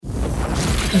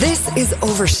This is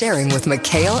Oversharing with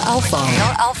Mikhail Alfon.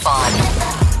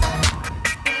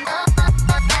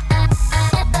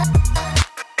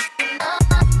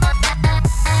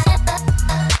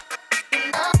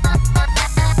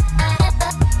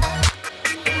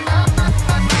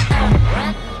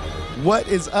 What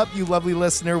is up, you lovely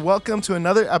listener? Welcome to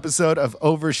another episode of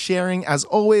Oversharing. As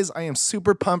always, I am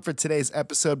super pumped for today's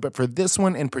episode, but for this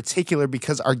one in particular,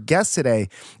 because our guest today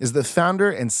is the founder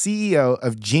and CEO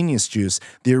of Genius Juice,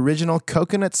 the original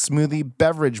coconut smoothie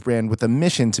beverage brand with a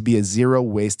mission to be a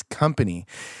zero-waste company.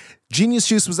 Genius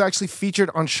Juice was actually featured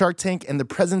on Shark Tank, and the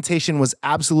presentation was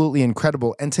absolutely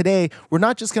incredible. And today, we're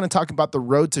not just going to talk about the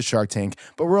road to Shark Tank,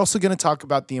 but we're also going to talk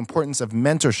about the importance of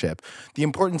mentorship, the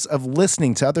importance of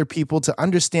listening to other people to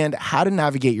understand how to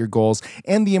navigate your goals,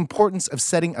 and the importance of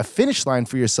setting a finish line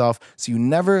for yourself so you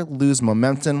never lose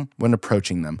momentum when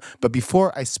approaching them. But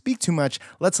before I speak too much,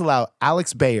 let's allow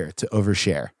Alex Bayer to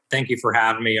overshare. Thank you for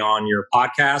having me on your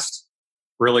podcast.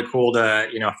 Really cool to,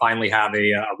 finally have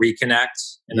a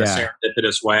reconnect in a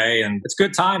serendipitous way. And it's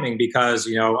good timing because,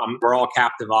 we're all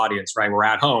captive audience, right? We're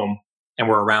at home and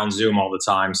we're around Zoom all the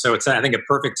time. So it's, I think, a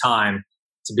perfect time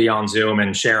to be on Zoom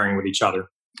and sharing with each other.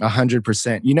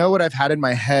 100%. You know what I've had in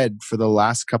my head for the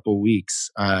last couple of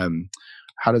weeks?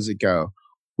 How does it go?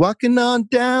 Walking on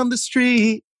down the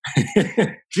street,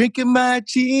 drinking my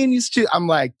Genius Juice. I'm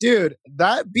like, dude,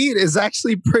 that beat is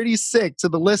actually pretty sick. To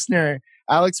the listener,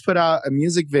 Alex put out a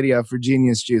music video for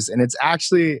Genius Juice, and it's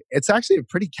actually a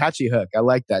pretty catchy hook. I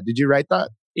like that. Did you write that?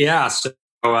 Yeah, so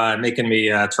making me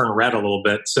turn red a little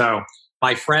bit. So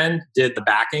my friend did the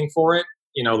backing for it,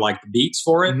 like the beats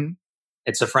for it. Mm-hmm.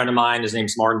 It's a friend of mine. His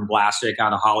name's Martin Blasik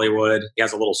out of Hollywood. He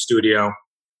has a little studio.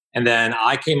 And then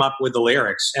I came up with the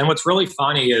lyrics. And what's really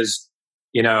funny is,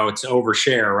 to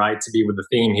overshare, right, to be with the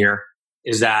theme here,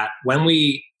 is that when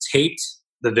we taped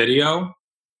the video,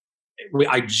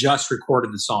 I just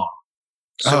recorded the song.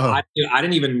 So I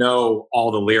didn't even know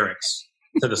all the lyrics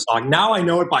to the song. Now I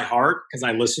know it by heart because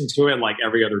I listen to it like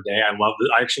every other day.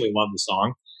 I actually love the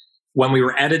song. When we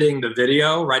were editing the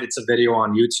video, right, it's a video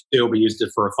on YouTube. We used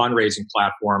it for a fundraising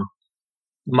platform.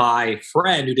 My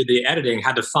friend who did the editing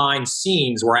had to find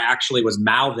scenes where I actually was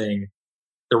mouthing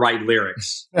the right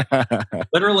lyrics.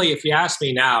 Literally, if you ask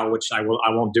me now, which I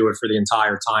won't do it for the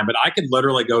entire time, but I could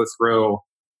literally go through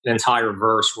an entire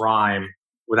verse rhyme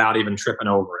without even tripping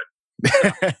over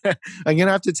it. I'm going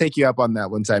to have to take you up on that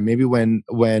one time. Maybe when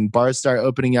bars start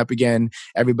opening up again,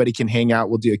 everybody can hang out.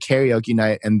 We'll do a karaoke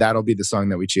night, and that'll be the song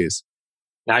that we choose.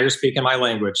 Now you're speaking my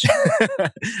language.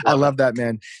 I love that,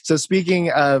 man. So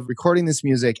speaking of recording this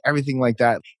music, everything like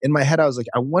that, in my head, I was like,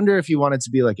 I wonder if he wanted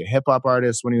to be like a hip hop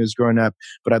artist when he was growing up,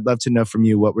 but I'd love to know from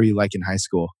you, what were you like in high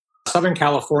school? Southern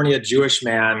California Jewish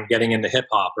man getting into hip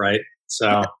hop, right?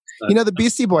 So... the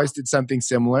Beastie Boys did something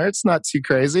similar. It's not too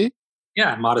crazy.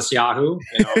 Yeah, Modest Yahoo.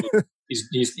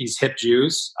 These hip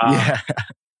Jews.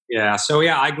 Yeah. So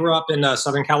I grew up in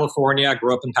Southern California. I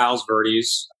grew up in Palos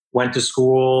Verdes. Went to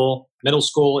school, middle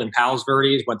school in Palos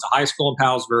Verdes. Went to high school in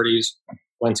Palos Verdes.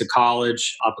 Went to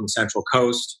college up in Central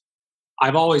Coast.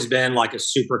 I've always been like a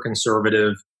super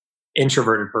conservative,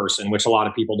 introverted person, which a lot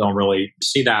of people don't really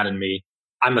see that in me.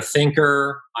 I'm a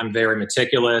thinker. I'm very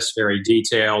meticulous, very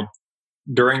detailed.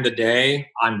 During the day,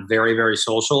 I'm very, very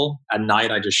social. At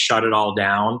night, I just shut it all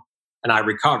down and I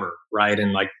recover, right?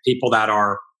 And like people that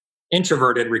are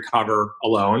introverted recover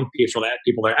alone. People that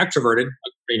are extroverted,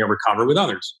 recover with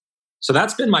others. So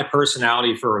that's been my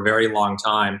personality for a very long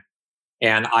time.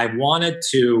 And I wanted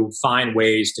to find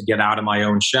ways to get out of my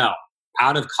own shell.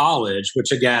 Out of college,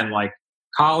 which again, like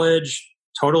college,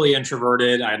 totally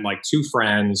introverted. I had like 2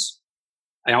 friends.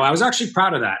 I was actually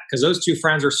proud of that because those 2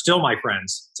 friends are still my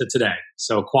friends to today.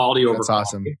 So quality over quality.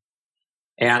 Awesome.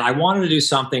 And I wanted to do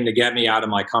something to get me out of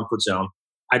my comfort zone.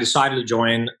 I decided to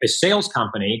join a sales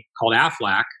company called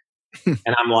Aflac.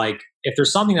 And I'm like, if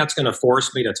there's something that's going to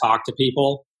force me to talk to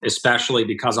people, especially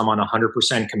because I'm on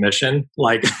 100% commission,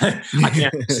 like I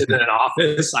can't sit in an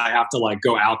office. I have to like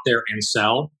go out there and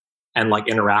sell and like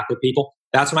interact with people.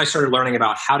 That's when I started learning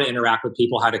about how to interact with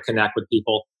people, how to connect with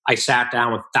people. I sat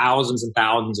down with thousands and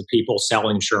thousands of people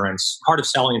selling insurance. Part of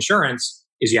selling insurance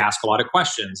is you ask a lot of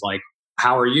questions like,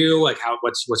 how are you? Like,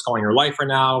 what's going on in your life right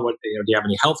now? Do you have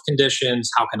any health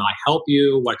conditions? How can I help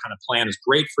you? What kind of plan is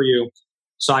great for you?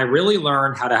 So I really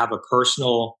learned how to have a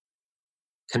personal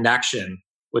connection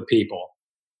with people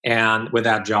and with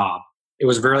that job. It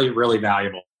was really, really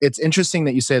valuable. It's interesting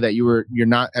that you say that you're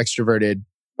not extroverted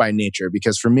by nature,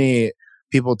 because for me,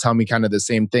 people tell me kind of the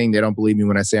same thing. They don't believe me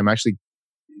when I say I'm actually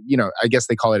I guess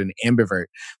they call it an ambivert.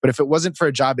 But if it wasn't for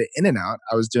a job at In-N-Out,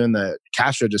 I was doing the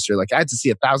cash register. Like I had to see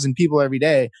 1,000 people every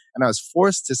day and I was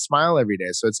forced to smile every day.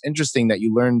 So it's interesting that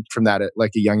you learned from that at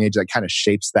like a young age that kind of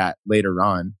shapes that later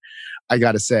on. I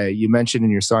got to say, you mentioned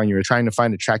in your song, you were trying to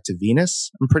find a track to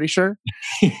Venus, I'm pretty sure.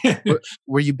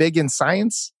 Were you big in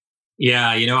science? Yeah,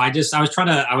 I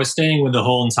was staying with the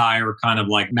whole entire kind of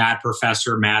like mad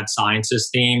professor, mad scientist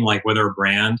theme, like with our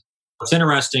brand. What's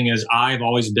interesting is I've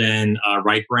always been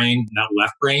right brain, not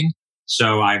left brain.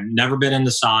 So I've never been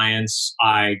into science.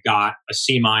 I got a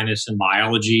C- in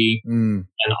biology and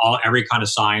every kind of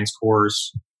science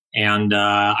course. And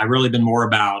I've really been more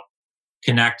about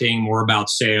connecting, more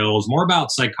about sales, more about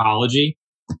psychology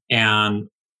and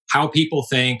how people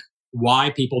think, why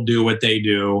people do what they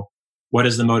do. What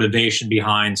is the motivation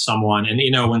behind someone? And,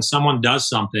 when someone does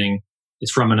something,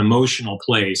 it's from an emotional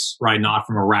place, right? Not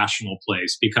from a rational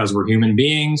place, because we're human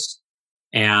beings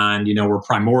and, we're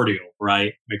primordial,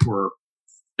 right? Like we're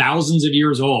thousands of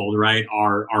years old, right?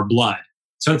 Our blood.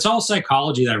 So it's all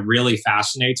psychology that really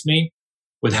fascinates me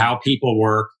with how people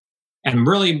work. And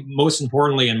really, most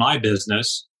importantly, in my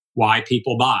business, why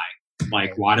people buy.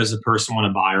 Like, why does a person want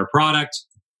to buy our product?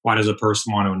 Why does a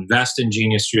person want to invest in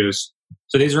Genius Juice?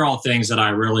 So these are all things that I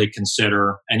really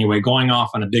consider. Anyway, going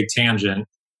off on a big tangent,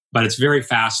 but it's very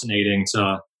fascinating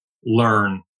to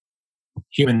learn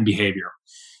human behavior.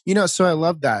 So I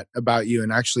love that about you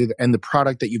and the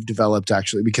product that you've developed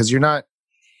actually, because you're not,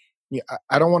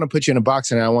 I don't want to put you in a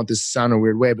box and I don't want this to sound a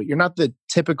weird way, but you're not the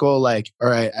typical like, all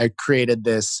right, I created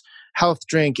this health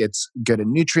drink. It's good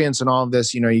in nutrients and all of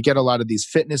this. You get a lot of these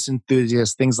fitness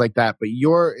enthusiasts, things like that. But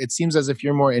it seems as if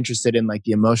you're more interested in like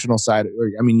the emotional side.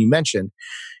 You mentioned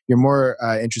you're more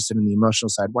interested in the emotional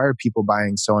side. Why are people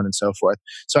buying, so on and so forth?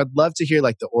 So I'd love to hear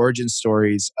like the origin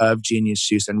stories of Genius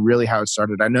Juice and really how it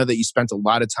started. I know that you spent a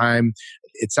lot of time.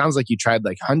 It sounds like you tried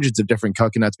like hundreds of different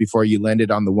coconuts before you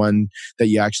landed on the one that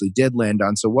you actually did land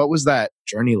on. So what was that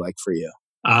journey like for you?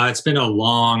 It's been a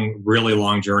long, really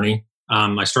long journey.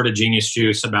 I started Genius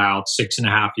Juice about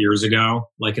 6.5 years ago,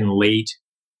 like in late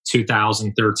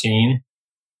 2013.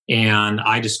 And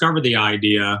I discovered the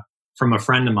idea from a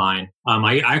friend of mine.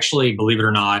 I actually, believe it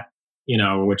or not,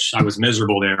 which I was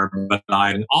miserable there, but I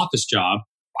had an office job.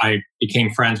 I became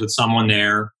friends with someone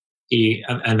there. He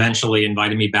eventually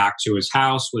invited me back to his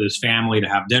house with his family to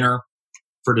have dinner.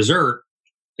 For dessert,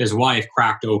 his wife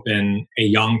cracked open a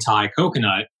young Thai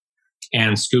coconut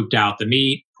and scooped out the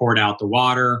meat, poured out the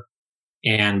water,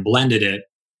 and blended it.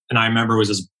 And I remember it was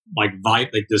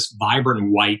this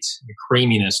vibrant white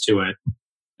creaminess to it.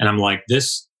 And I'm like,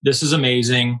 this is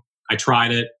amazing. I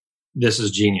tried it. This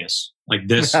is genius. Like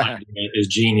this idea is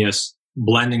genius,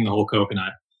 blending the whole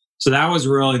coconut. So that was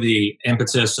really the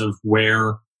impetus of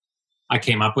where I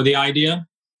came up with the idea.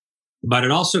 But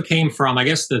it also came from, I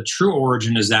guess the true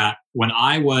origin is that when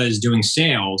I was doing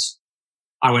sales,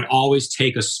 I would always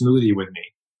take a smoothie with me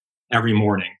every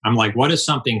morning. I'm like, what is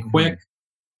something quick,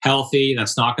 healthy,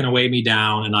 that's not going to weigh me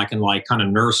down, and I can like kind of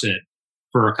nurse it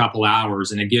for a couple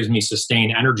hours, and it gives me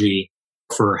sustained energy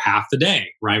for half the day,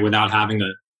 right? Without having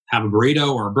to have a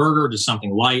burrito or a burger, just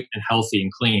something light and healthy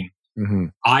and clean. Mm-hmm.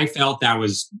 I felt that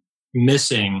was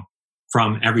missing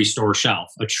from every store shelf,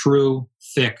 a true,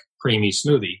 thick, creamy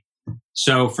smoothie.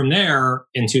 So from there,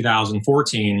 in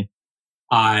 2014,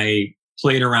 I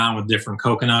played around with different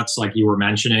coconuts, like you were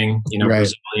mentioning, right.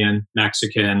 Brazilian,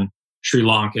 Mexican, Sri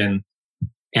Lankan,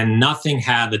 and nothing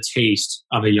had the taste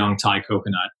of a young Thai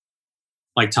coconut.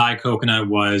 Like Thai coconut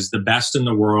was the best in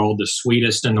the world, the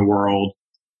sweetest in the world.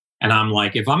 And I'm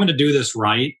like, if I'm going to do this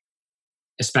right,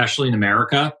 especially in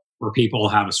America, where people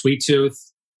have a sweet tooth,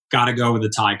 got to go with the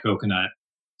Thai coconut.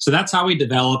 So that's how we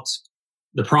developed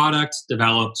the product,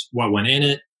 developed what went in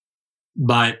it.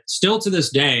 But still to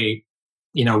this day,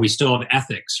 we still have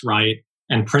ethics, right?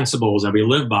 And principles that we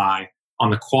live by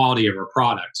on the quality of our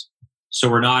product. So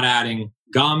we're not adding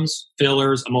gums,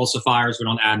 fillers, emulsifiers. We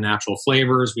don't add natural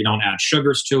flavors. We don't add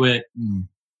sugars to it.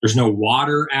 There's no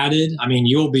water added. I mean,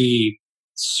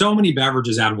 so many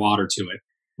beverages add water to it.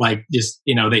 Like this,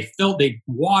 they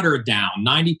water it down,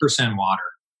 90% water.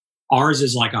 Ours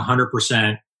is like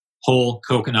 100% whole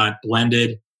coconut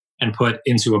blended and put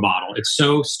into a bottle. It's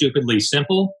so stupidly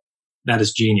simple. That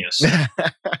is genius. You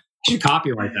should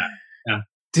copyright that. Yeah.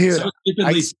 Dude, so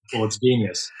stupidly simple. It's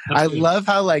genius. I love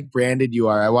how like branded you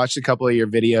are. I watched a couple of your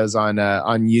videos on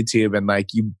YouTube, and like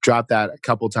you dropped that a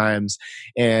couple times,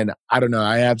 and I don't know,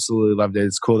 I absolutely loved it.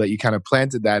 It's cool that you kind of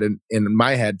planted that in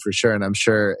my head for sure, and I'm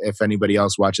sure if anybody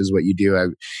else watches what you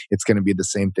do, it's going to be the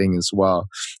same thing as well.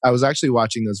 I was actually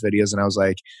watching those videos, and I was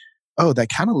like, oh, that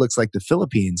kind of looks like the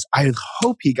Philippines. I'm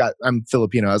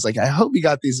Filipino. I was like, I hope he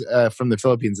got these from the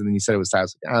Philippines. And then you said it was Thai. I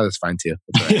was like, oh, that's fine too.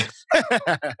 That's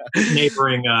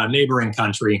right. neighboring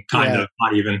country, kind of.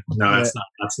 Not even. No, that's not.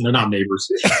 They're not neighbors.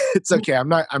 It's okay. I'm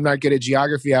not good at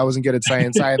geography. I wasn't good at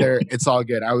science either. It's all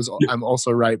good. I'm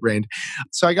also right brained.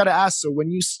 So I got to ask. So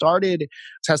when you started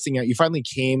testing out, you finally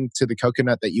came to the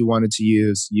coconut that you wanted to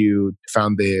use. You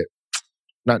found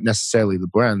not necessarily the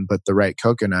blend, but the right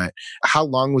coconut. How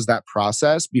long was that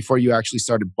process before you actually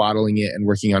started bottling it and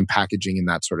working on packaging and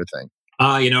that sort of thing?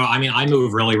 I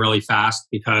move really, really fast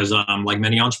because like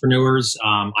many entrepreneurs,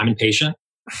 I'm impatient.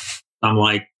 I'm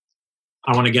like,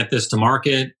 I want to get this to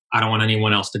market. I don't want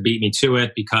anyone else to beat me to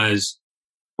it, because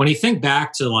when you think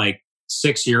back to like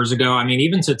 6 years ago, I mean,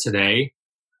 even to today,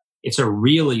 it's a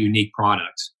really unique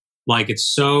product. Like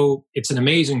it's an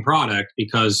amazing product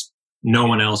because no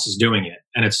one else is doing it,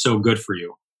 and it's so good for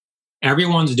you.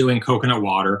 Everyone's doing coconut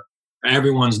water.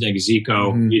 Everyone's doing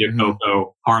Zico, Vita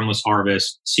Coco, Harmless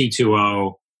Harvest,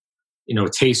 C2O,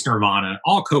 Taste Nirvana,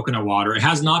 all coconut water. It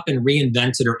has not been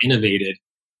reinvented or innovated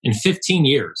in 15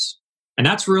 years. And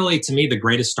that's really, to me, the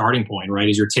greatest starting point, right?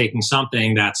 Is you're taking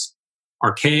something that's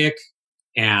archaic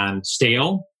and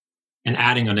stale and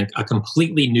adding a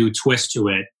completely new twist to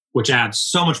it, which adds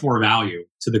so much more value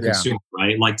to the consumer,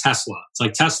 right? Like Tesla. It's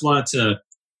like Tesla to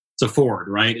Ford,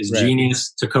 right? Is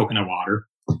Genius to coconut water.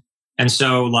 And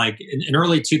so like in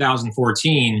early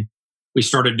 2014, we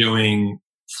started doing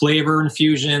flavor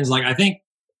infusions. Like I think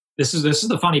this is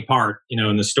the funny part,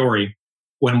 in the story.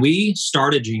 When we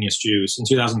started Genius Juice in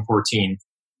 2014,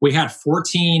 we had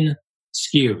 14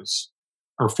 SKUs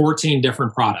or 14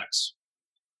 different products.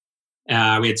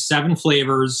 We had 7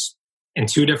 flavors in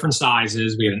 2 different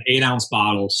sizes. We had an 8-ounce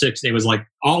bottle, 6. It was like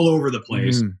all over the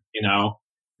place, and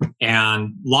a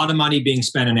lot of money being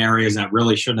spent in areas that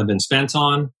really shouldn't have been spent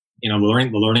on, the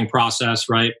learning process,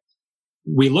 right?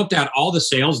 We looked at all the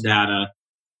sales data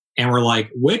and we're like,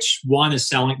 which one is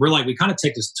selling? We kind of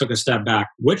took a step back.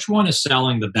 Which one is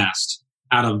selling the best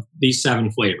out of these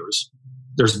 7 flavors?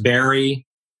 There's berry,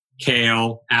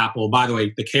 kale, apple. By the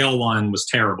way, the kale one was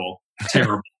terrible.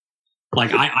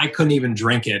 Like I couldn't even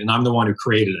drink it, and I'm the one who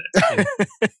created it.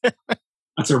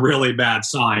 That's a really bad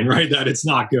sign, right? That it's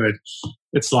not good.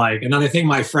 It's like, and then I think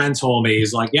my friend told me,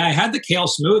 he's like, yeah, I had the kale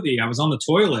smoothie. I was on the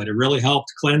toilet. It really helped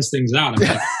cleanse things out. I'm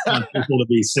like, I want people to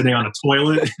be sitting on a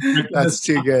toilet. That's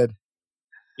too good.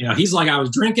 He's like, I was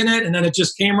drinking it and then it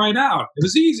just came right out. It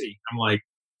was easy. I'm like,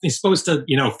 it's supposed to,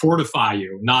 fortify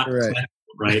you, not cleanse you,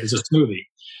 right? It's a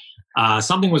smoothie.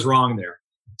 Something was wrong there.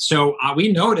 So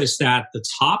we noticed that the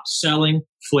top selling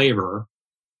flavor,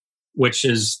 which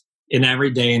is in every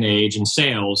day and age in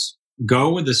sales,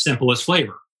 go with the simplest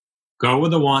flavor. Go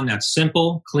with the one that's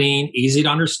simple, clean, easy to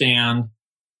understand,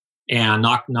 and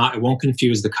it won't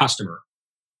confuse the customer.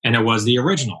 And it was the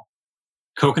original.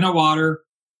 Coconut water,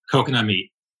 coconut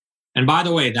meat. And by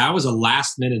the way, that was a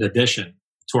last minute addition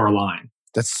to our line.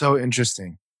 That's so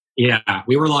interesting. Yeah.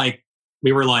 We were like,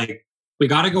 we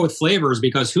got to go with flavors,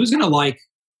 because who's going to like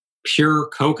pure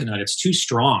coconut? It's too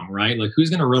strong, right? Like who's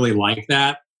going to really like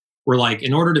that? We're like,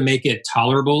 in order to make it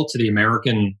tolerable to the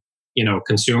American,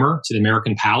 consumer, to the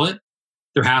American palate,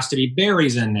 there has to be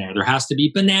berries in there. There has to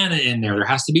be banana in there. There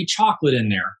has to be chocolate in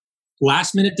there.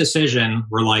 Last minute decision.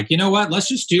 We're like, you know what? Let's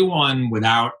just do one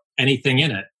without anything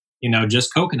in it.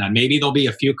 Just coconut. Maybe there'll be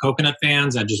a few coconut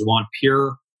fans that just want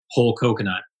pure whole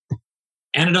coconut.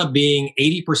 Ended up being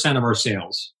 80% of our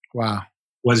sales. Wow.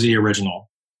 Was the original.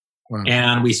 Wow.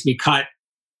 And we cut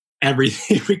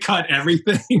everything. We cut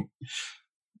everything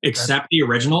except the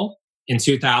original in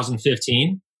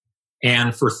 2015.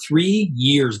 And for 3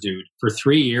 years, dude,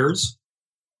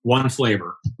 one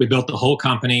flavor. We built the whole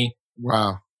company.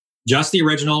 Wow. Just the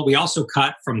original. We also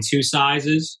cut from 2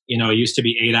 sizes. It used to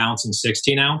be 8-ounce and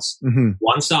 16-ounce.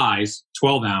 One size,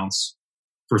 12-ounce,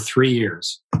 for 3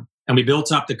 years. And we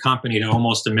built up the company to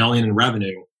almost $1 million in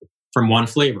revenue from one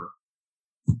flavor.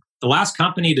 The last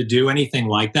company to do anything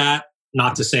like that,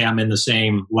 not to say I'm in the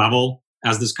same level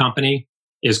as this company,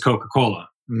 is Coca-Cola.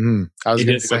 I was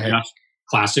going to say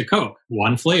classic Coke,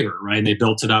 one flavor, right? And they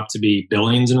built it up to be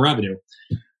billions in revenue.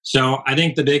 So I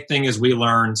think the big thing is we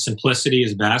learned simplicity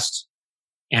is best,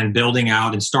 and building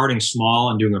out and starting small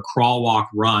and doing a crawl, walk,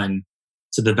 run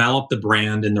to develop the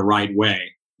brand in the right way.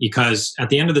 Because at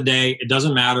the end of the day, it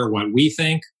doesn't matter what we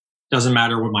think, doesn't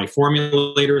matter what my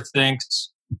formulator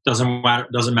thinks, doesn't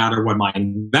matter what my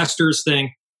investors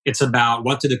think. It's about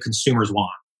what do the consumers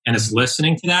want. And it's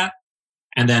listening to that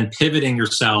and then pivoting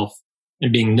yourself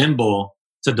and being nimble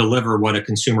to deliver what a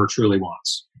consumer truly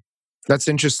wants. That's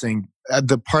interesting.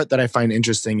 the part that I find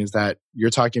interesting is that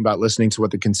you're talking about listening to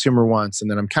what the consumer wants.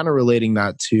 And then I'm kind of relating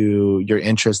that to your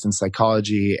interest in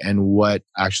psychology and what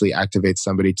actually activates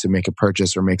somebody to make a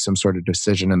purchase or make some sort of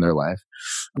decision in their life.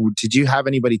 Did you have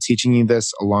anybody teaching you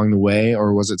this along the way,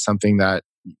 or was it something that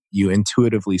you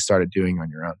intuitively started doing on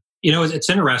your own? It's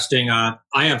interesting. I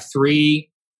have three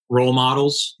role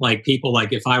models, like people,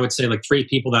 like if I would say like three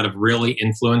people that have really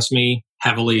influenced me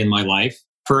heavily in my life.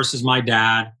 First is my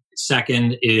dad.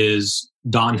 Second is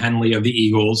Don Henley of the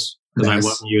Eagles, because I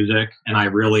love music and I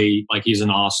really he's an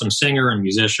awesome singer and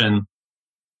musician.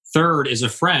 Third is a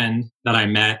friend that I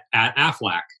met at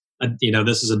Aflac.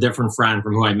 This is a different friend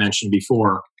from who I mentioned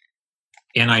before.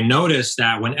 And I noticed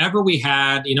that whenever we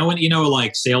had,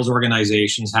 like sales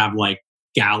organizations have like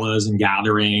galas and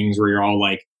gatherings where you're all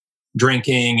like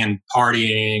drinking and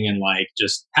partying and like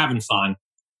just having fun.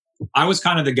 I was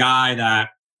kind of the guy that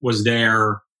was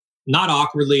there, not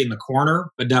awkwardly in the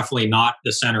corner, but definitely not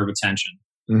the center of attention.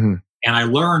 Mm-hmm. And I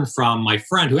learned from my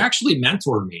friend who actually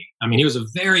mentored me. I mean, he was a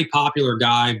very popular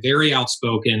guy, very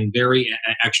outspoken, very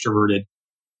extroverted.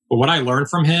 But what I learned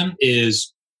from him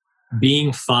is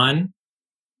being fun,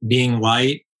 being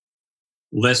light,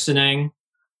 listening,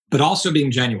 but also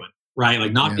being genuine, right?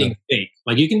 Like not being fake.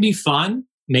 Like you can be fun,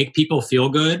 make people feel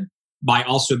good by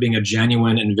also being a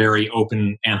genuine and very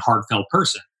open and heartfelt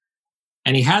person.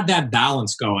 And he had that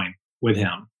balance going with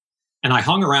him. And I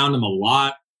hung around him a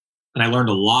lot and I learned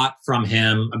a lot from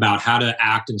him about how to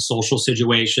act in social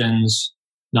situations,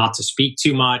 not to speak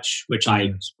too much, which I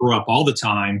screw up all the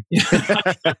time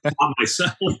on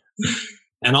myself.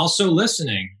 And also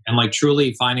listening and like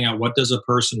truly finding out what does a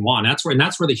person want. That's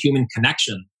where the human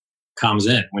connection comes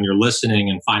in, when you're listening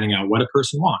and finding out what a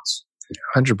person wants.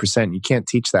 100%. You can't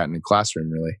teach that in a classroom,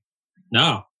 really.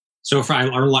 No. So I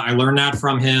learned that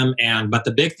from him. But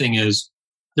the big thing is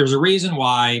there's a reason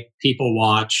why people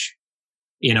watch,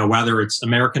 whether it's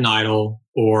American Idol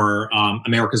or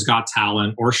America's Got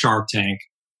Talent or Shark Tank.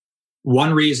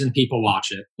 One reason people watch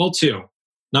it. Well, two.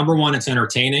 Number one, it's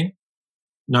entertaining.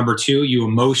 Number two, you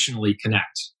emotionally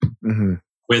connect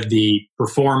with the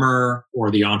performer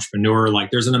or the entrepreneur. Like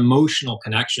there's an emotional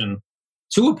connection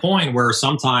to a point where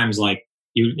sometimes like,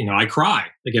 I cry.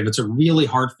 Like if it's a really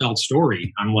heartfelt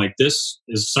story, I'm like, this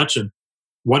is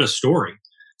what a story.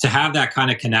 To have that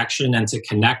kind of connection and to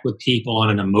connect with people on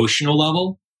an emotional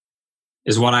level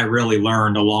is what I really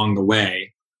learned along the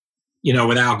way.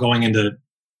 Without going into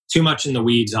too much in the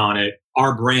weeds on it,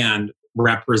 our brand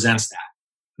represents that.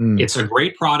 It's a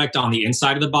great product on the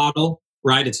inside of the bottle,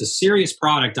 right? It's a serious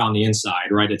product on the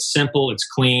inside, right? It's simple, it's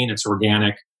clean, it's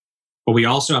organic, but we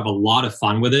also have a lot of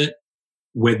fun with it,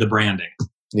 with the branding.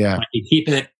 Yeah. Like you keep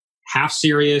it half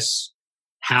serious,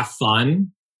 half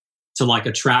fun to like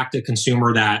attract a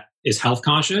consumer that is health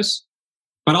conscious,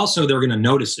 but also they're going to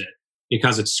notice it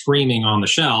because it's screaming on the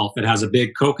shelf. It has a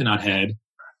big coconut head,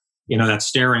 that's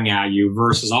staring at you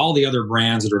versus all the other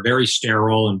brands that are very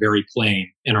sterile and very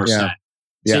plain in our set.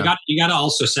 So you got to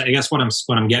also say, I guess what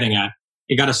I'm getting at,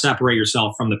 you got to separate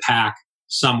yourself from the pack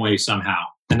some way, somehow.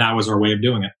 And that was our way of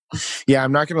doing it. Yeah,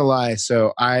 I'm not going to lie.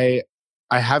 So I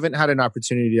haven't had an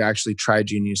opportunity to actually try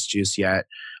Genius Juice yet.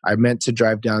 I meant to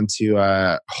drive down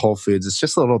to Whole Foods. It's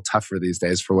just a little tougher these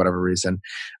days for whatever reason.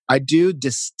 I do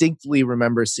distinctly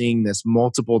remember seeing this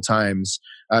multiple times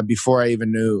before I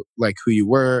even knew like who you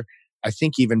were. I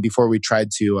think even before we tried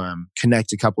to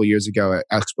connect a couple years ago at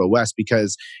Expo West,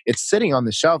 because it's sitting on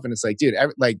the shelf and it's like, dude,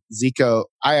 like Zico,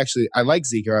 I like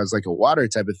Zico as like a water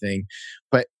type of thing,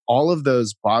 but all of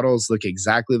those bottles look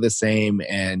exactly the same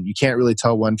and you can't really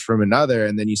tell one from another.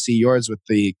 And then you see yours with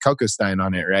the Coco Stein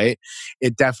on it, right?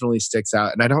 It definitely sticks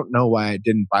out. And I don't know why I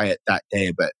didn't buy it that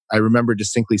day, but I remember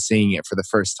distinctly seeing it for the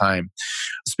first time.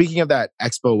 Speaking of that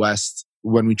Expo West,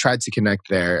 when we tried to connect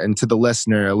there, and to the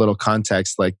listener, a little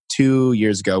context, like 2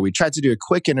 years ago, we tried to do a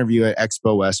quick interview at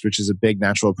Expo West, which is a big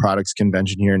natural products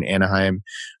convention here in Anaheim.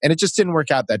 And it just didn't work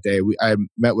out that day. I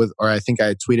think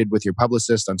I tweeted with your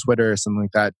publicist on Twitter or something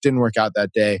like that. Didn't work out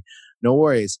that day. No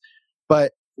worries.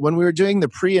 But when we were doing the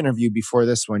pre-interview before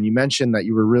this one, you mentioned that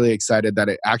you were really excited that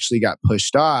it actually got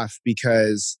pushed off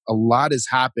because a lot has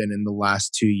happened in the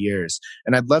last 2 years.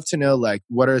 And I'd love to know, like,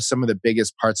 what are some of the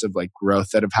biggest parts of like growth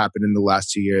that have happened in the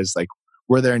last 2 years? Like,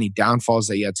 were there any downfalls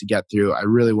that you had to get through? I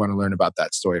really want to learn about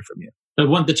that story from you.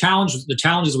 The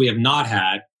challenges we have not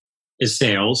had is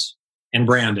sales and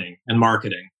branding and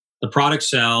marketing. The product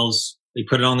sells, we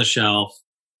put it on the shelf.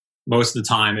 Most of the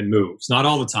time it moves. Not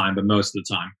all the time, but most of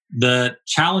the time. The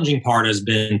challenging part has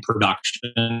been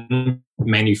production,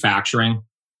 manufacturing.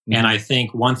 Mm-hmm. And I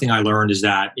think one thing I learned is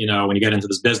that, when you get into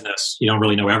this business, you don't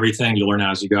really know everything. You learn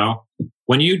as you go.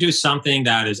 When you do something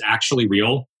that is actually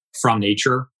real, from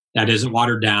nature that isn't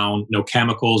watered down, no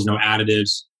chemicals, no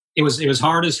additives. It was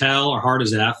hard as hell or hard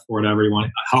as F or whatever you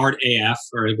want, hard AF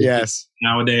or yes.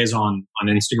 Nowadays on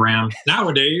Instagram.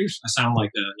 Nowadays, I sound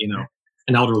like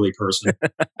an elderly person.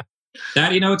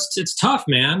 That it's tough,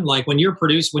 man. Like when you're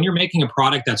making a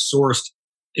product that's sourced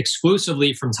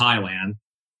exclusively from Thailand,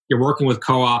 you're working with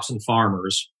co-ops and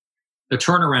farmers. The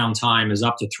turnaround time is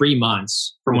up to 3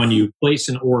 months from when you place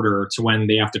an order to when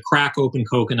they have to crack open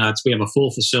coconuts. We have a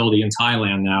full facility in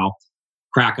Thailand now.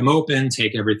 Crack them open,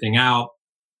 take everything out,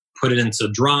 put it into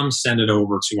drums, send it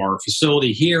over to our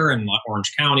facility here in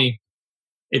Orange County.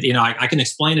 I can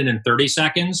explain it in 30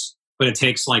 seconds, but it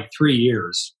takes like 3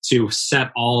 years to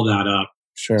set all of that up.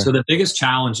 Sure. So the biggest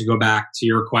challenge, to go back to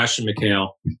your question,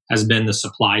 Mikhail, has been the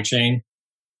supply chain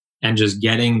and just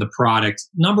getting the product.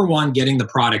 Number one, getting the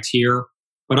product here,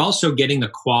 but also getting the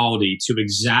quality to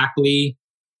exactly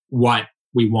what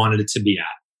we wanted it to be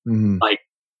at. Like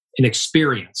an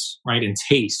experience, right? And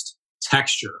taste,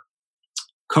 texture.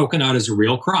 Coconut is a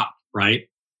real crop, right?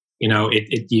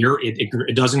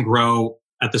 It doesn't grow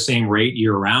at the same rate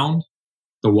year round.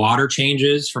 The water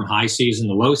changes from high season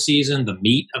to low season. The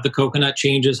meat of the coconut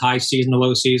changes high season to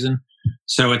low season.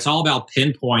 So it's all about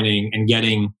pinpointing and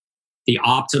getting the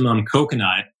optimum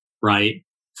coconut, right,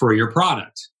 for your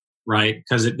product, right?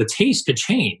 Because the taste could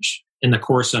change in the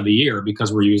course of a year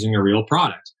because we're using a real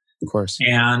product. Of course.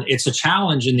 And it's a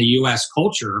challenge in the US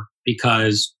culture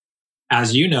because,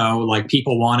 as you know, like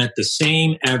people want it the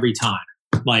same every time.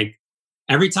 Like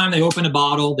every time they open a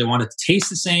bottle, they want it to taste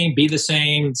the same, be the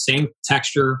same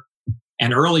texture.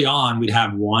 And early on, we'd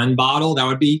have one bottle that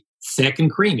would be thick and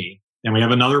creamy. And we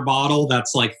have another bottle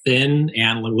that's like thin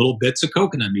and little bits of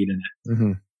coconut meat in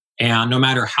it. And no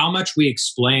matter how much we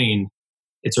explain,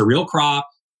 it's a real crop.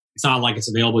 It's not like it's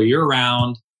available year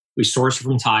round. We source it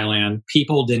from Thailand.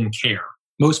 People didn't care.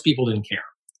 Most people didn't care.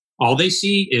 All they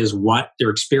see is what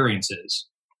their experience is.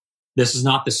 This is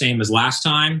not the same as last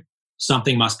time.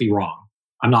 Something must be wrong.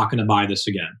 I'm not going to buy this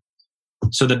again.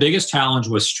 So the biggest challenge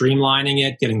was streamlining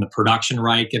it, getting the production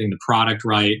right, getting the product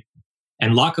right.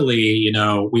 And luckily,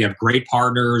 we have great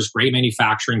partners, great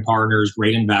manufacturing partners,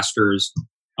 great investors,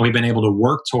 and we've been able to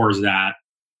work towards that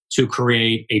to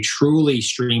create a truly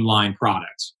streamlined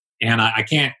product. And I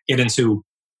can't get into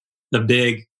the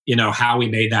big, how we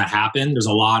made that happen. There's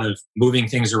a lot of moving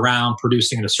things around,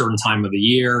 producing at a certain time of the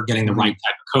year, getting the right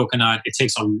type of coconut. It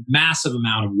takes a massive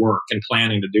amount of work and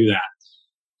planning to do that.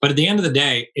 But at the end of the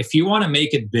day, if you want to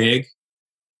make it big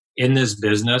in this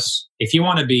business, if you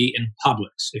want to be in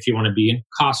Publix, if you want to be in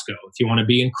Costco, if you want to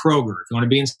be in Kroger, if you want to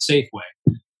be in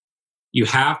Safeway, you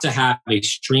have to have a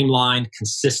streamlined,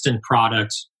 consistent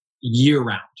product year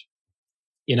round.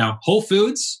 Whole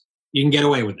Foods, you can get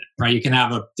away with it, right? You can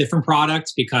have a different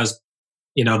product because,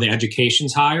 the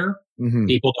education's higher.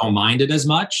 People don't mind it as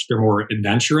much. They're more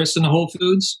adventurous in the Whole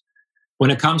Foods.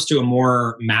 When it comes to a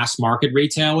more mass market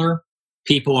retailer,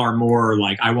 people are more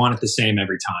like, I want it the same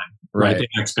every time, right? The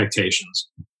expectations.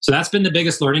 So that's been the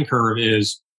biggest learning curve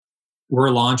is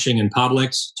we're launching in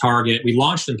Publix, Target. We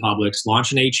launched in Publix,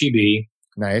 launched in H-E-B.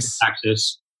 Nice.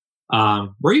 Texas.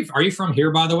 Are you from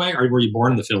here, by the way, or were you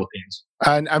born in the Philippines?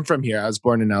 I'm from here. I was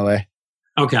born in LA.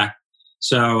 Okay.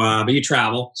 So, but you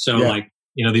travel. So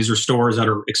these are stores that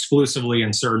are exclusively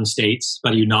in certain states,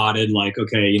 but you nodded like,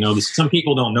 okay, some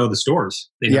people don't know the stores.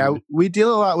 We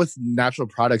deal a lot with natural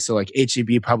products. So like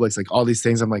H-E-B, Publix, like all these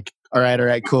things. I'm like, all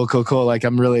right, cool. Like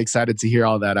I'm really excited to hear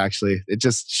all that actually. It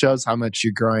just shows how much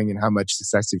you're growing and how much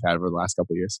success you've had over the last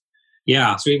couple of years.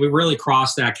 Yeah, so we really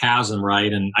crossed that chasm,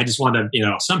 right? And I just want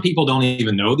to, some people don't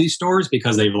even know these stores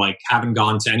because they've haven't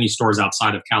gone to any stores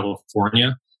outside of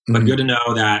California. But good to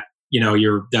know that,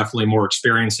 you're definitely more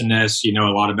experienced in this. You know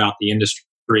a lot about the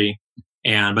industry.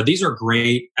 But these are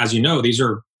great, as you know, these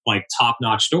are like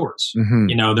top-notch stores.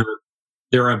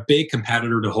 They're a big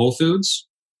competitor to Whole Foods.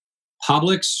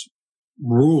 Publix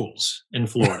rules in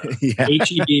Florida.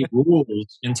 H-E-B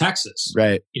rules in Texas.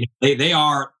 Right.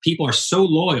 People are so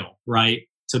loyal, right,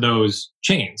 to those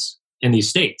chains in these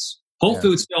states. Whole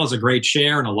Foods still has a great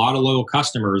share and a lot of loyal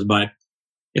customers, but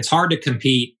it's hard to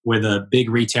compete with a big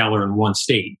retailer in one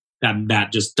state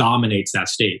that just dominates that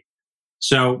state.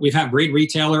 So we've had great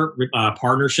retailer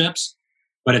partnerships,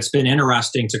 but it's been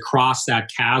interesting to cross that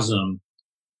chasm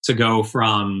to go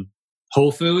from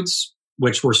Whole Foods,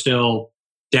 which we're still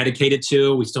dedicated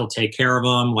to. We still take care of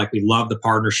them. Like we love the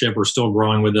partnership. We're still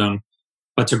growing with them.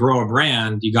 But to grow a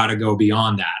brand, you got to go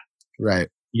beyond that. Right.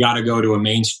 You got to go to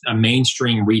a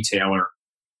mainstream retailer.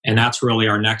 And that's really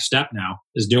our next step now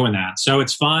is doing that. So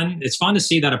it's fun. It's fun to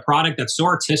see that a product that's so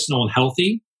artisanal and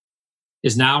healthy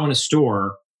is now in a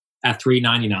store at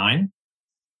 $3.99.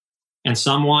 and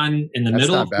someone in the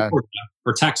middle of Florida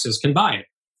or Texas can buy it.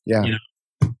 Yeah.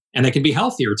 And they can be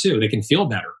healthier too. They can feel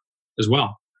better as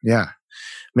well. Yeah.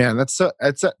 Man,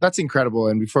 that's incredible.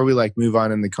 And before we move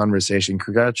on in the conversation,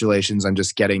 congratulations on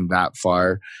just getting that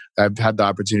far. I've had the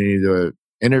opportunity to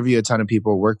interview a ton of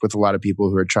people, work with a lot of people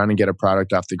who are trying to get a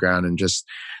product off the ground, and just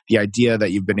the idea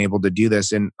that you've been able to do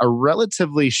this in a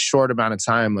relatively short amount of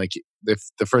time. Like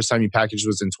the first time you packaged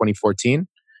was in 2014.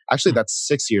 Actually, that's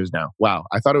 6 years now. Wow.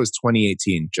 I thought it was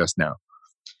 2018 just now.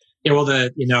 Yeah, well,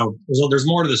 there's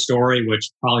more to the story, which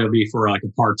probably will be for like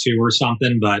a part 2 or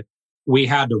something, but we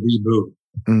had to reboot.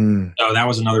 So that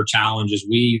was another challenge is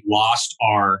we lost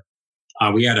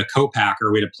we had a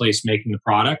co-packer, we had a place making the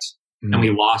product, and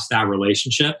we lost that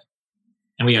relationship,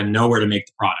 and we had nowhere to make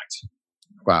the product.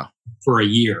 Wow. For a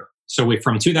year. So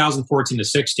from 2014 to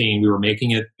 16, we were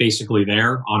making it basically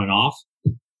there on and off.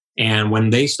 And when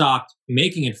they stopped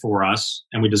making it for us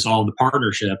and we dissolved the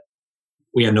partnership,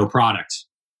 we had no product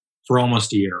for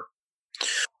almost a year.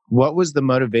 What was the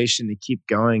motivation to keep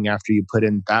going after you put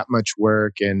in that much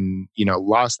work and,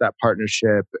 lost that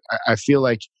partnership? I feel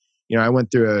like, I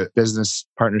went through a business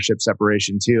partnership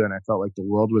separation too, and I felt like the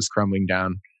world was crumbling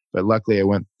down. But luckily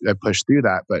I pushed through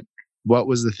that. But what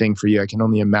was the thing for you? I can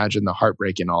only imagine the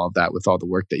heartbreak in all of that with all the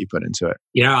work that you put into it.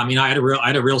 Yeah, I mean, I had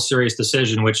a real serious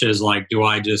decision, which is like, do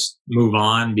I just move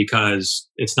on because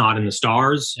it's not in the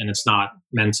stars and it's not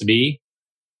meant to be?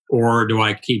 Or do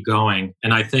I keep going?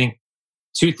 And I think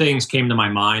 2 things came to my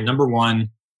mind. Number one,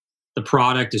 the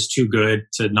product is too good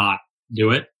to not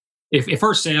do it. If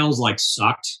our sales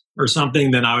sucked or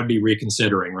something, then I would be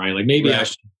reconsidering, right? Like maybe I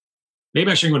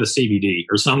should go to CBD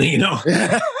or something,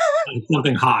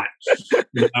 something hot,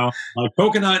 like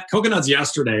coconuts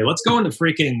yesterday. Let's go into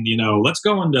freaking, let's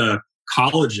go into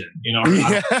collagen,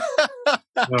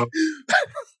 So,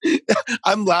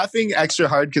 I'm laughing extra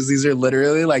hard because these are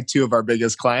literally 2 of our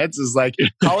biggest clients is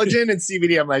collagen and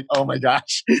CBD. I'm like, oh my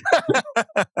gosh.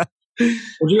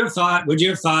 Would you have thought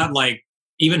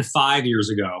even 5 years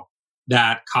ago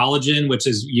that collagen, which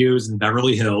is used in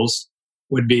Beverly Hills,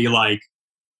 would be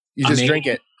you just drink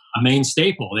it, a main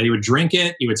staple? They would drink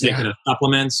it. You would take it as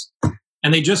supplements,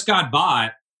 and they just got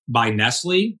bought by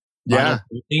Nestle,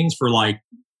 proteins for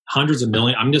hundreds of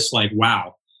millions. I'm just like,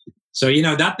 wow. So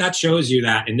that shows you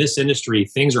that in this industry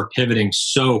things are pivoting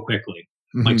so quickly.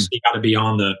 So you got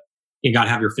to you got to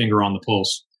have your finger on the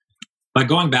pulse. But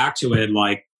going back to it,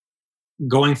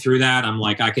 going through that, I'm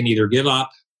like, I can either give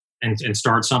up and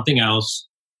start something else,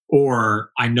 or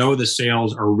I know the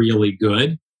sales are really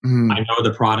good. I know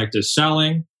the product is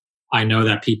selling. I know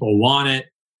that people want it.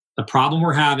 The problem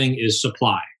we're having is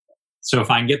supply. So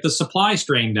if I can get the supply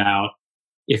strained out,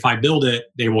 if I build it,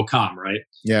 they will come, right?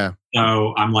 Yeah.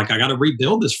 So I'm like, I got to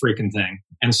rebuild this freaking thing.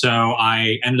 And so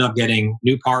I ended up getting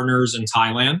new partners in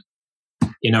Thailand.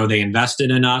 They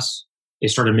invested in us. They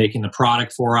started making the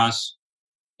product for us.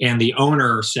 And the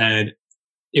owner said,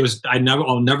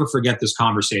 I'll never forget this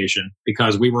conversation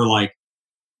because we were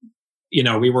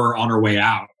we were on our way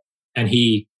out, and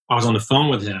I was on the phone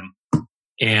with him,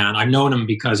 and I've known him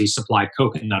because he supplied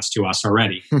coconuts to us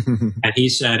already. And he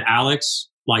said, Alex,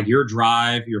 your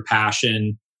drive, your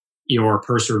passion, your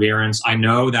perseverance, I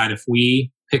know that if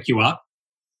we pick you up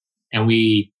and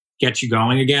we get you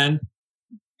going again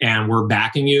and we're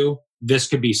backing you, this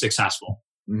could be successful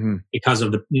because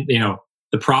of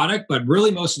the product, but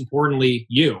really most importantly,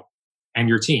 you and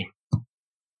your team.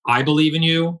 I believe in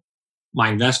you. My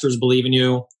investors believe in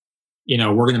you.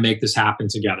 We're going to make this happen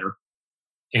together.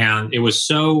 And it was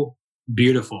so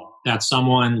beautiful that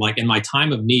someone in my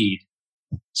time of need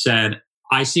said,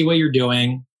 I see what you're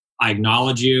doing. I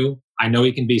acknowledge you. I know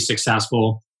you can be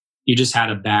successful. You just had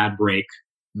a bad break.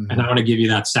 And I want to give you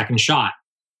that second shot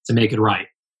to make it right.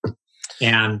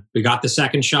 And we got the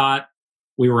second shot.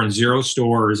 We were in 0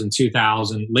 stores in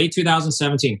late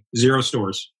 2017, 0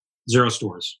 stores.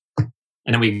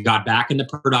 And then we got back into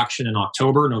production in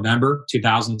November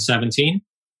 2017.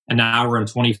 And now we're in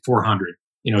 2,400,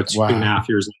 2.5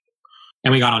 years later.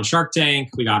 And we got on Shark Tank.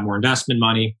 We got more investment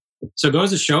money. So it goes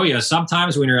to show you,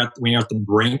 sometimes when you're at the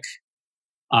brink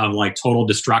of total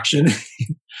destruction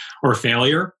or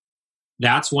failure,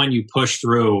 that's when you push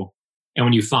through and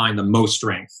when you find the most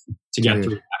strength to get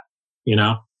through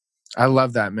that, I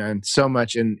love that, man, so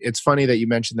much. And it's funny that you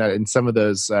mentioned that in some of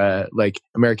those,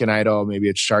 American Idol, maybe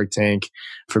it's Shark Tank.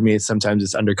 For me, sometimes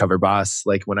it's Undercover Boss.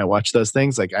 When I watch those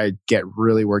things, I get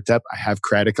really worked up. I have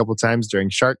cried a couple times during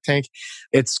Shark Tank.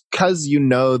 It's because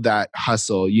that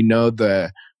hustle,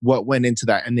 what went into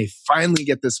that. And they finally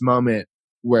get this moment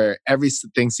where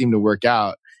everything seemed to work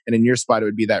out. And in your spot, it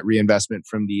would be that reinvestment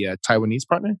from the Taiwanese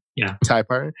partner. Yeah. Thai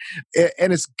partner.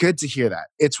 And it's good to hear that.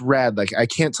 It's rad. Like, I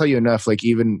can't tell you enough, like,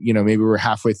 even, maybe we're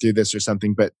halfway through this or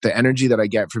something, but the energy that I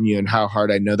get from you and how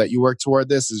hard I know that you work toward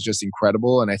this is just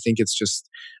incredible. And I think it's just,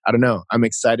 I don't know, I'm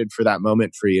excited for that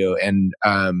moment for you. And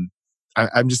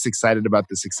I'm just excited about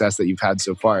the success that you've had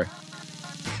so far.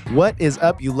 What is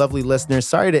up, you lovely listeners?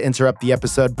 Sorry to interrupt the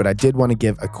episode, but I did want to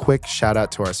give a quick shout out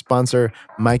to our sponsor,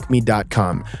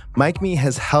 MikeMe.com. MikeMe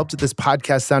has helped this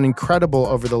podcast sound incredible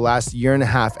over the last year and a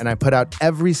half, and I put out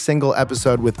every single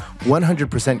episode with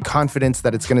 100% confidence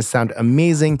that it's going to sound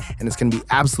amazing and it's going to be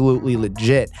absolutely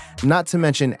legit. Not to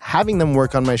mention, having them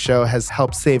work on my show has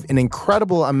helped save an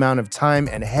incredible amount of time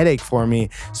and headache for me,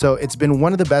 so it's been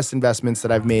one of the best investments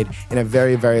that I've made in a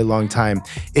very, very long time.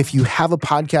 If you have a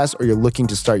podcast or you're looking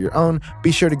to start your own,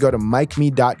 be sure to go to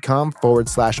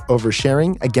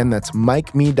MikeMe.com/oversharing. Again, that's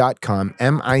MikeMe.com,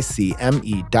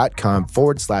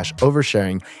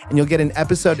 MICME.com/oversharing. And you'll get an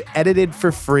episode edited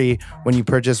for free when you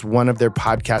purchase one of their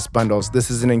podcast bundles. This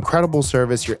is an incredible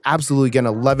service. You're absolutely going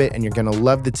to love it and you're going to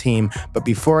love the team. But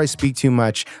before I speak too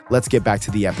much, let's get back to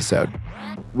the episode.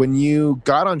 When you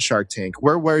got on Shark Tank,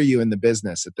 where were you in the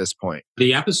business at this point?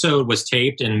 The episode was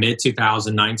taped in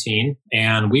mid-2019,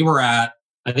 and we were at,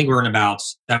 I think we were in about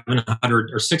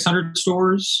 700 or 600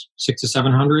 stores, 600 to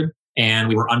 700, and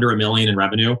we were under $1 million in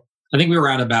revenue. I think we were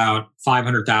at about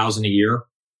 500,000 a year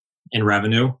in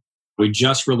revenue. We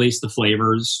just released the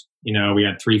flavors. We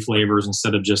had 3 flavors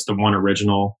instead of just the one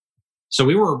original. So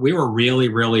we were really,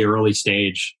 really early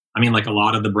stage. I mean, like a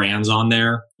lot of the brands on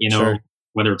there, Sure.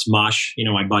 Whether it's Mush,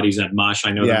 my buddies at Mush,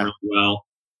 I know them really well.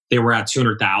 They were at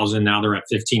 200,000. Now they're at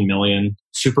 15 million.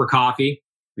 Super Coffee,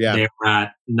 they were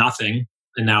at nothing.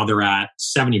 And now they're at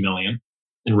 70 million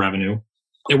in revenue.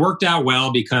 It worked out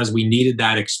well because we needed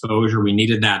that exposure. We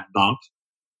needed that bump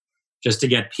just to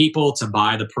get people to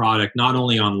buy the product, not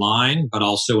only online, but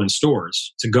also in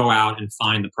stores, to go out and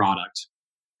find the product.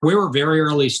 We were very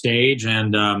early stage.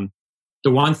 And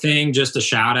the one thing, just a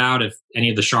shout out, if any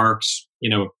of the Sharks,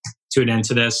 tune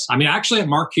into this. I mean, I actually have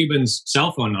Mark Cuban's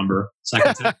cell phone number. So I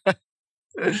can tell.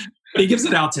 He gives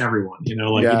it out to everyone, he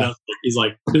does, he's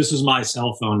like, this is my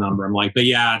cell phone number. I'm like, but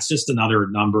yeah, it's just another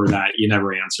number that you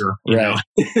never answer, know?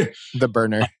 The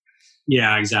burner.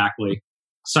 Yeah, exactly.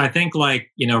 So I think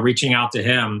reaching out to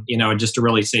him, just to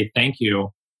really say thank you,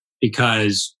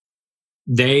 because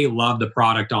they love the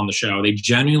product on the show. They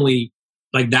genuinely,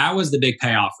 that was the big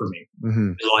payoff for me.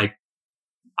 Mm-hmm.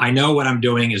 I know what I'm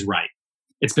doing is right.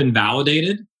 It's been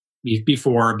validated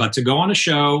before, but to go on a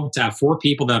show, to have 4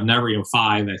 people that have never,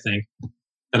 5, I think,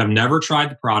 that have never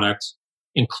tried the product,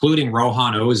 including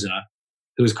Rohan Oza,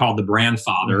 who is called the brand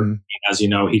father. Mm-hmm. As you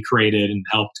know, he created and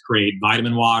helped create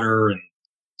Vitamin Water and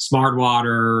Smart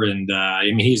Water. And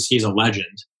he's a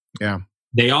legend. Yeah.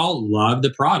 They all loved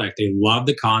the product. They loved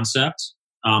the concept.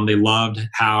 They loved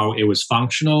how it was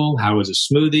functional, how it was a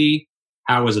smoothie,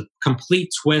 how it was a complete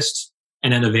twist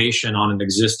and innovation on an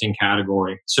existing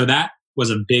category. So that was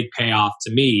a big payoff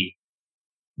to me,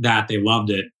 that they loved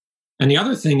it. And the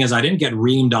other thing is, I didn't get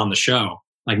reamed on the show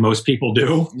like most people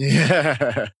do.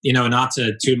 Yeah. Not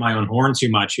to toot my own horn too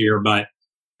much here, but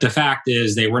the fact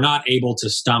is they were not able to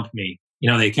stump me.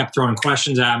 They kept throwing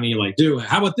questions at me like, dude,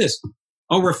 how about this?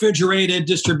 Oh, refrigerated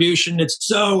distribution, it's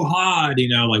so hard,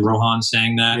 like Rohan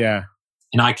saying that. Yeah.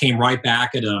 And I came right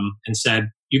back at him and said,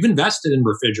 you've invested in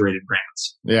refrigerated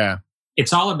brands. Yeah.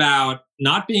 It's all about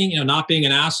not being an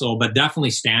asshole, but definitely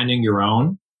standing your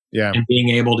own, and being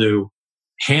able to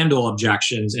handle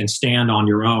objections and stand on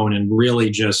your own and really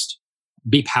just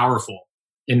be powerful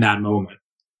in that moment.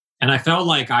 And I felt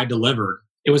like I delivered.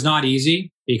 It was not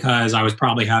easy because I was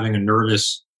probably having a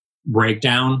nervous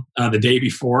breakdown the day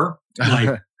before.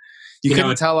 You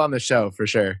couldn't tell on the show for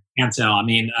sure. Can't tell. I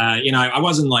mean, I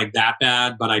wasn't that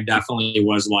bad, but I definitely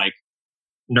was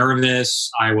nervous.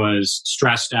 I was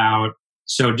stressed out.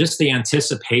 So just the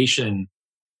anticipation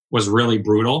was really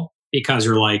brutal because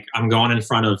you're like, I'm going in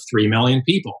front of 3 million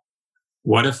people.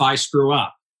 What if I screw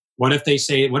up? What if they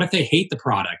hate the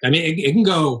product? I mean, it can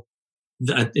go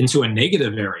into a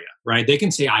negative area, right? They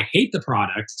can say, I hate the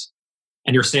product,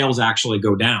 and your sales actually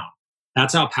go down.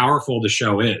 That's how powerful the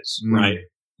show is, right?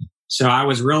 So I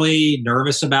was really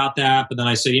nervous about that. But then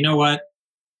I said, you know what?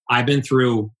 I've been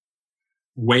through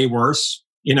way worse.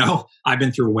 I've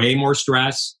been through way more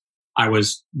stress. I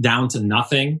was down to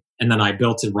nothing, and then I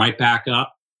built it right back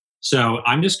up. So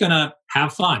I'm just going to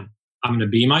have fun. I'm going to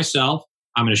be myself.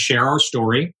 I'm going to share our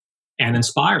story and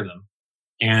inspire them.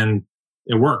 And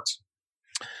it worked.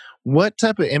 What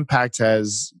type of impact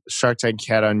has Shark Tank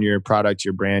had on your product,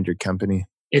 your brand, your company?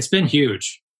 It's been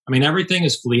huge. I mean, everything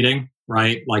is fleeting.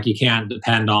 right? Like you can't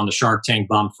depend on the Shark Tank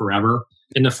bump forever.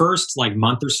 In the first like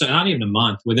month or so, not even a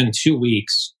month, within 2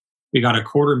 weeks, we got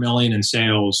 $250,000 in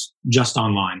sales just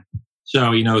online.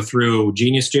 So, through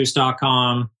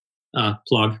geniusjuice.com,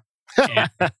 plug,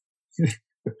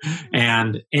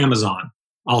 and Amazon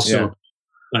also.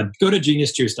 Go to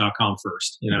geniusjuice.com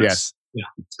first. Yes.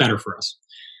 It's better for us.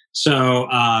 So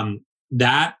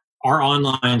that our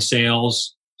online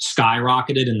sales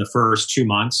skyrocketed in the first 2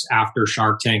 months after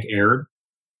Shark Tank aired.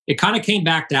 It kind of came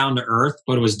back down to earth,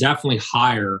 but it was definitely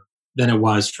higher than it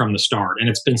was from the start. And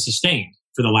it's been sustained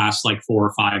for the last like 4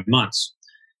 or 5 months.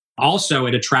 Also,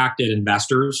 it attracted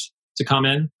investors to come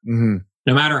in. Mm-hmm.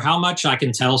 No matter how much I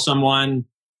can tell someone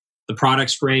the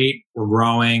product's great, we're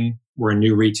growing, we're in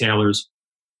new retailers,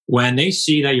 when they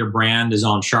see that your brand is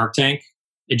on Shark Tank,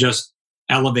 it just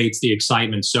elevates the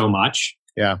excitement so much.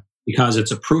 Yeah. Because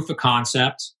it's a proof of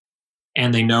concept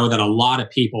and they know that a lot of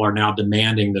people are now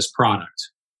demanding this product.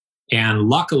 And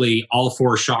luckily, all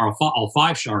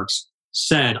 5 sharks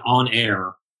said on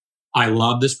air, I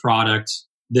love this product.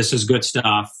 This is good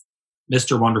stuff.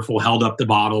 Mr. Wonderful held up the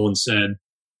bottle and said,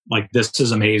 like, this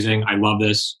is amazing. I love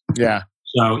this. Yeah.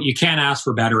 So you can't ask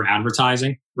for better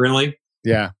advertising, really.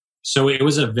 Yeah. So it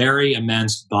was a very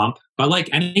immense bump. But like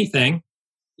anything,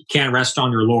 you can't rest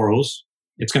on your laurels.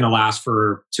 It's going to last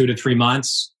for 2 to 3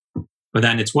 months. But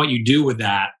then it's what you do with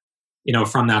that,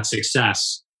 from that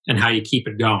success and how you keep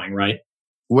it going, right?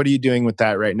 What are you doing with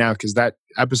that right now? Because that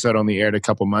episode only aired a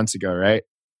couple months ago, right?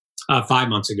 5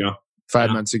 months ago. 5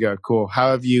 months ago. Cool.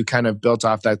 How have you kind of built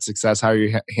off that success? How are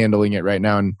you handling it right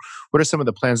now? And what are some of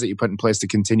the plans that you put in place to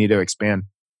continue to expand?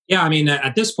 Yeah, I mean,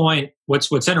 at this point,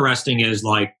 what's interesting is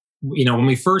like, when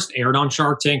we first aired on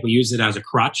Shark Tank, we used it as a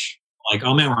crutch. Like,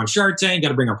 oh man, we're on Shark Tank, got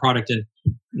to bring our product in.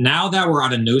 Now that we're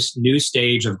at a new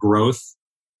stage of growth,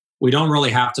 we don't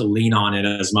really have to lean on it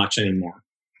as much anymore.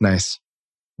 Nice.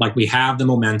 Like we have the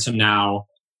momentum now.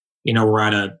 We're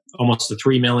at almost a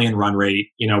 3 million run rate.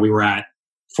 We were at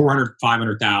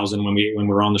 500,000 when we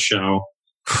were on the show.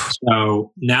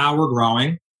 So now we're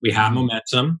growing. We have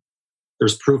momentum.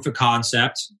 There's proof of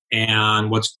concept.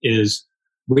 And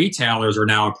retailers are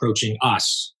now approaching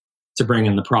us to bring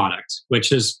in the product,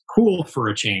 which is cool for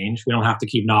a change. We don't have to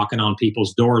keep knocking on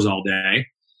people's doors all day.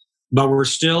 But we're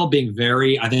still being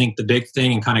I think the big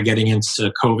thing and kind of getting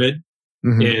into COVID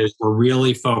is we're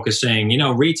really focusing,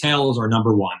 retail is our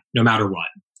number one, no matter what.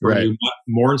 We're going to do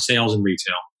more in sales and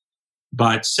retail.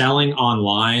 But selling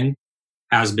online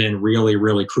has been really,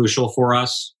 really crucial for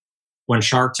us. When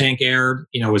Shark Tank aired,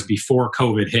 it was before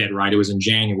COVID hit, right? It was in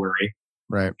January.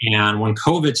 Right. And when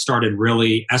COVID started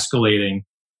really escalating,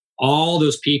 all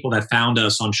those people that found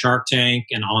us on Shark Tank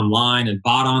and online and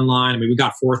bought online, I mean, we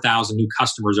got 4,000 new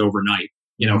customers overnight,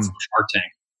 from Shark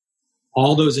Tank.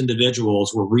 All those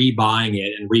individuals were rebuying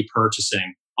it and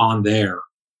repurchasing on there.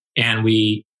 And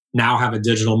we now have a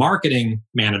digital marketing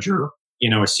manager, a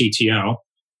CTO,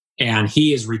 and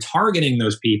he is retargeting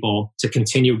those people to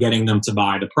continue getting them to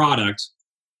buy the product.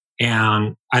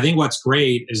 And I think what's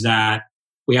great is that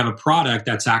we have a product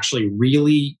that's actually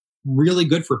really, really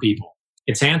good for people.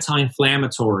 It's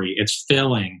anti-inflammatory. It's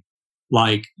filling.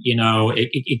 Like,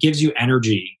 it gives you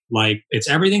energy. Like, it's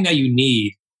everything that you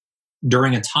need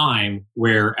during a time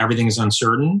where everything is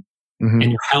uncertain and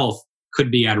your health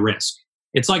could be at risk.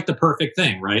 It's like the perfect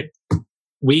thing, right?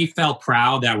 We felt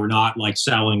proud that we're not like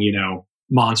selling,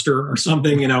 Monster or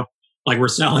something, like we're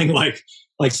selling like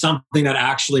something that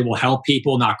actually will help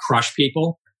people, not crush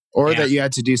people. Or that you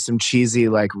had to do some cheesy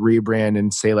like rebrand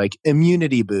and say like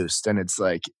immunity boost. And it's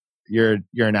like, you're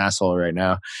an asshole right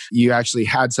now. You actually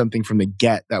had something from the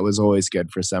get that was always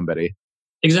good for somebody.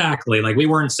 Exactly. Like we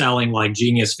weren't selling like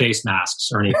Genius face masks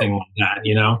or anything like that,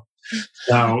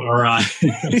 So,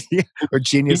 or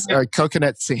Genius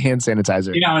coconut hand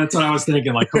sanitizer. Yeah, that's what I was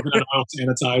thinking, like coconut oil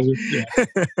sanitizer.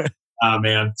 Yeah.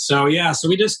 Man. So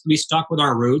we stuck with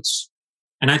our roots.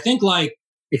 And I think like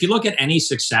if you look at any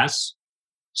success,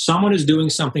 someone is doing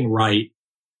something right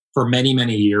for many,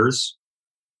 many years.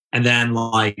 And then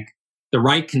like the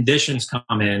right conditions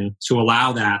come in to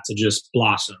allow that to just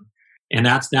blossom. And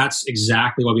that's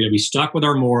exactly what we did. We stuck with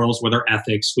our morals, with our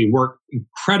ethics. We worked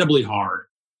incredibly hard.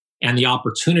 And the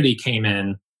opportunity came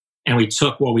in and we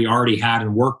took what we already had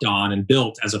and worked on and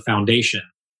built as a foundation.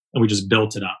 And we just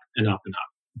built it up and up and up.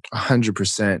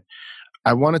 100%.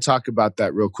 I want to talk about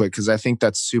that real quick because I think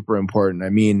that's super important. I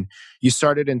mean, you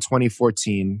started in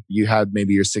 2014. You had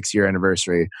maybe your 6-year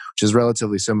anniversary, which is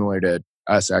relatively similar to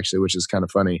us actually, which is kind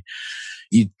of funny.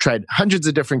 You tried hundreds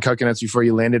of different coconuts before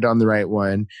you landed on the right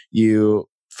one. You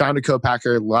found a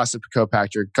co-packer, lost a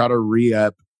co-packer, got a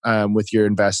re-up, with your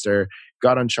investor,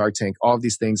 got on Shark Tank, all of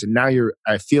these things. And now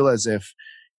I feel as if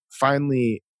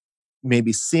finally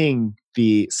maybe seeing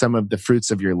some of the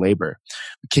fruits of your labor.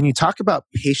 Can you talk about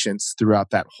patience throughout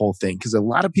that whole thing? Because a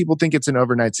lot of people think it's an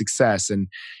overnight success. And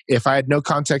if I had no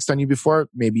context on you before,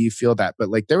 maybe you feel that. But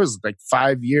like there was like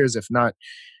 5 years, if not,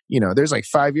 there's like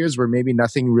 5 years where maybe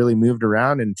nothing really moved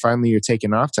around and finally you're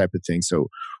taking off type of thing. So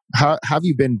how have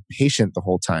you been patient the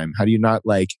whole time? How do you not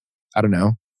I don't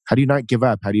know, how do you not give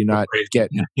up? How do you not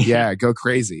go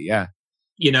crazy? Yeah.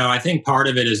 I think part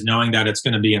of it is knowing that it's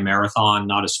going to be a marathon,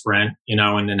 not a sprint,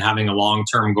 and then having a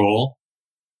long-term goal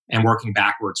and working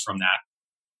backwards from that.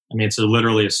 I mean, it's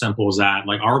literally as simple as that.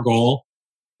 Like our goal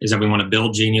is that we want to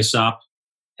build Genius up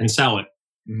and sell it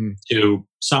to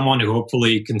someone who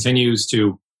hopefully continues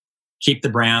to keep the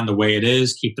brand the way it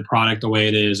is, keep the product the way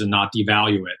it is, and not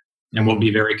devalue it. And we'll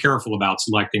be very careful about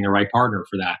selecting the right partner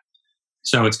for that.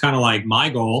 So it's kind of like my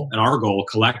goal and our goal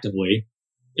collectively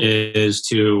is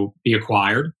to be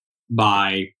acquired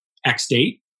by X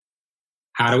date.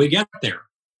 How do we get there?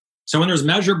 So when there's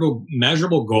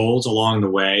measurable goals along the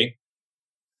way,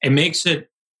 it makes it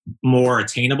more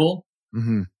attainable,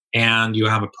 and you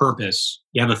have a purpose.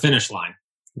 You have a finish line.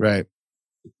 Right.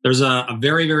 There's a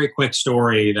very, very quick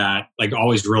story that like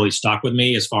always really stuck with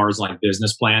me as far as like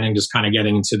business planning, just kind of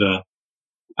getting into the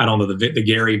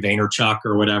Gary Vaynerchuk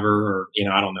or whatever, or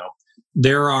I don't know.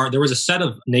 There was a set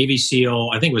of Navy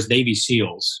SEAL, I think it was Navy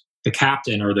SEALs. The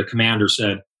captain or the commander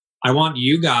said, I want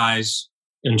you guys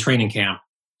in training camp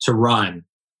to run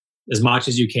as much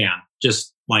as you can,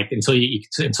 just like until you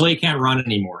can't run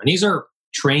anymore. And these are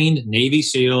trained Navy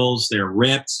SEALs. They're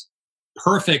ripped,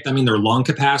 perfect. I mean, their lung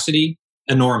capacity,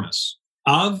 enormous.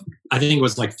 I think it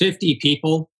was like 50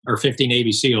 people or 50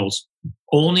 Navy SEALs,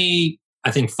 only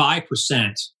I think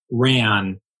 5%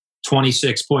 ran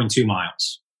 26.2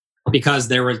 miles. Because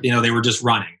they were just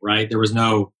running, right? There was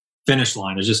no finish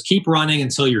line. It was just keep running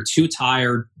until you're too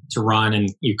tired to run and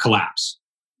you collapse.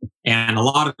 And a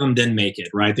lot of them didn't make it,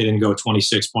 right? They didn't go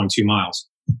 26.2 miles.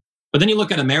 But then you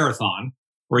look at a marathon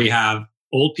where you have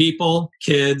old people,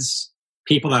 kids,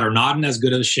 people that are not in as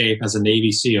good of a shape as a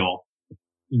Navy SEAL.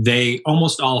 They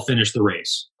almost all finish the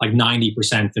race, like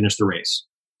 90% finish the race.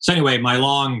 So anyway, my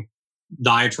long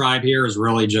diatribe here is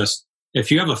really just, if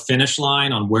you have a finish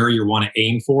line on where you want to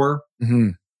aim for,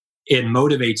 it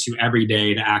motivates you every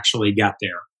day to actually get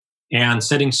there, and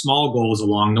setting small goals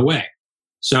along the way.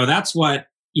 So that's what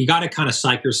you got to kind of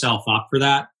psych yourself up for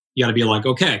that. You got to be like,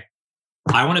 okay,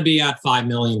 I want to be at 5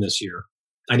 million this year.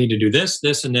 I need to do this,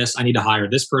 this, and this. I need to hire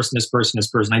this person, this person, this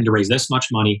person. I need to raise this much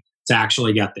money to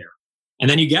actually get there. And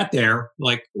then you get there,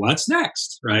 like, what's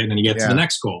next? Right. And then you get to the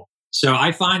next goal. So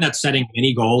I find that setting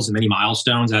many goals and many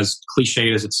milestones, as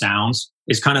cliched as it sounds,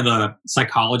 is kind of a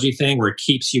psychology thing where it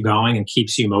keeps you going and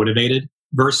keeps you motivated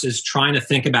versus trying to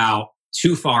think about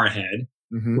too far ahead,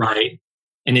 right?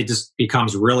 And it just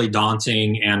becomes really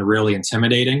daunting and really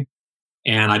intimidating.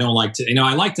 And I don't like to,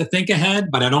 I like to think ahead,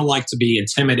 but I don't like to be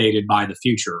intimidated by the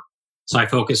future. So I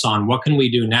focus on what can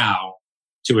we do now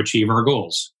to achieve our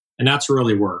goals. And that's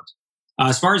really worked.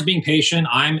 As far as being patient,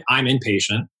 I'm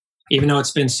impatient. Even though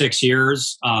it's been 6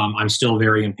 years, I'm still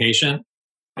very impatient.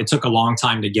 It took a long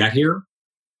time to get here.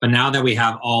 But now that we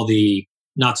have all the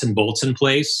nuts and bolts in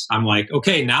place, I'm like,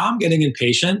 okay, now I'm getting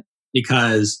impatient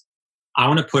because I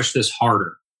want to push this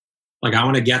harder. Like I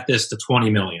want to get this to 20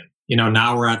 million.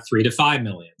 Now we're at 3 to 5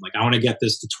 million. Like I want to get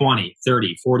this to 20,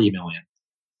 30, 40 million.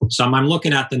 So I'm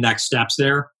looking at the next steps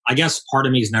there. I guess part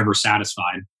of me is never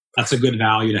satisfied. That's a good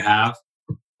value to have.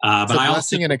 But it's a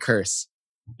blessing and a curse.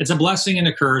 It's a blessing and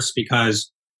a curse because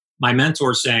my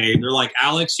mentors say, they're like,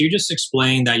 Alex, you just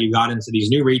explained that you got into these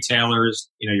new retailers,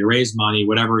 you raised money,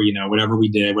 whatever we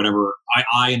did, whatever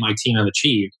I and my team have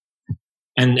achieved.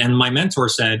 And my mentor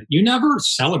said, you never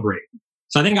celebrate.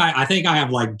 So I think I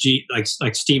have like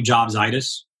Steve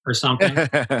Jobs-itis or something.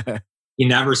 He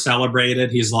never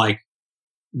celebrated. He's like,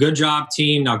 good job,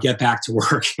 team. Now get back to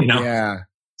work, Yeah.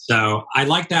 So I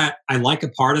like that. I like a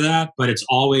part of that, but it's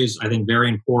always, I think, very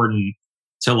important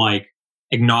to like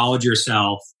acknowledge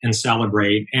yourself and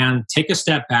celebrate and take a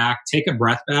step back, take a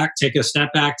breath back, take a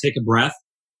step back, take a breath,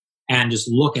 and just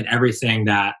look at everything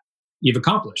that you've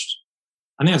accomplished.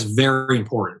 I think that's very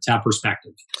important to have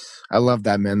perspective. I love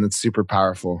that, man. That's super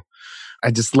powerful.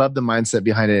 I just love the mindset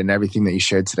behind it and everything that you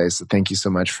shared today. So thank you so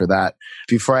much for that.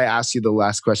 Before I ask you the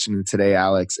last question today,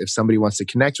 Alex, if somebody wants to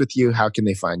connect with you, how can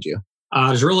they find you?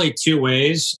 There's really two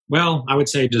ways. Well, I would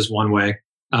say just one way,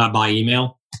 by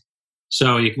email.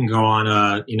 So you can go on,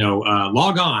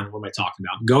 log on. What am I talking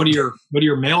about? Go to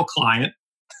your mail client.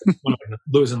 I'm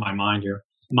losing my mind here.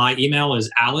 My email is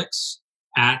alex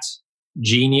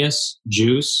Genius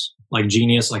Juice, like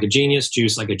genius, like a genius,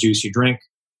 juice, like a juice you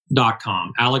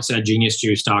drink.com.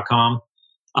 Alex@geniusjuice.com.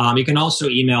 You can also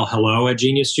email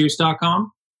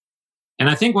hello@geniusjuice.com. And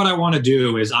I think what I want to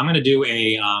do is I'm going to do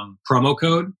a promo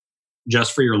code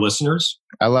just for your listeners.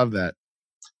 I love that.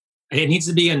 It needs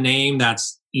to be a name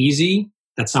that's easy,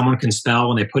 that someone can spell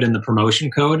when they put in the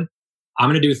promotion code. I'm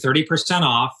going to do 30%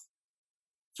 off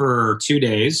for 2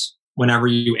 days whenever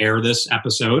you air this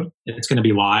episode. It's going to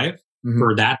be live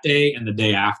for that day and the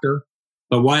day after.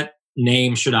 But what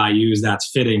name should I use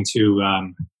that's fitting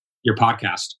to your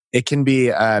podcast? It can be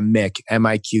Mick,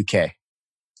 M-I-Q-K.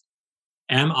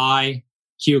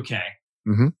 M-I-Q-K.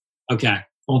 Mm-hmm. Okay.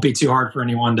 Won't be too hard for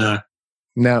anyone to...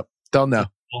 No, they'll know.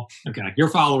 Okay. Your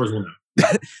followers will know.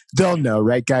 They'll know,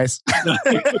 right, guys?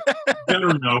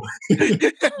 Better know.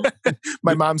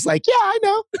 My mom's like, yeah, I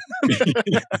know.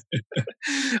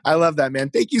 I love that, man.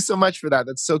 Thank you so much for that.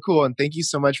 That's so cool. And thank you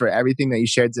so much for everything that you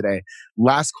shared today.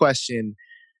 Last question.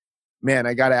 Man,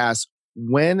 I got to ask,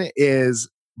 when is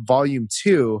volume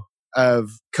 2 of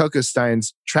Coco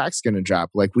Stein's tracks going to drop?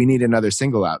 Like, we need another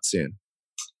single out soon.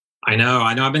 I know.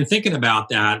 I've been thinking about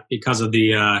that because of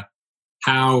the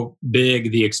how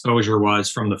big the exposure was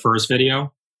from the first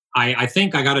video. I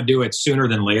think I got to do it sooner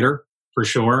than later, for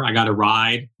sure. I got to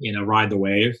ride the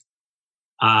wave.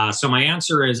 So my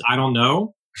answer is, I don't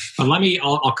know. But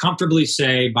I'll comfortably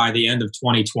say by the end of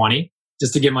 2020,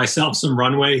 just to give myself some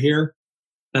runway here,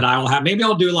 that I will have, maybe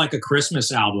I'll do like a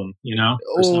Christmas album,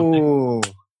 or something. Oh,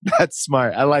 that's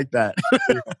smart. I like that.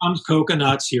 Here comes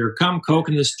coconuts. Here come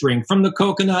coconuts. Drink from the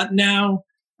coconut now.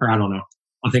 Or I don't know.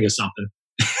 I'll think of something.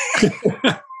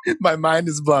 My mind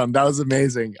is blown. That was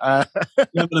amazing. You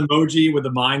have an emoji with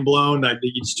the mind blown.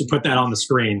 You should put that on the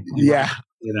screen. Yeah,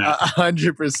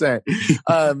 100%.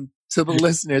 To the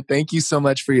listener, thank you so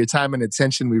much for your time and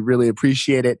attention. We really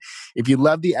appreciate it. If you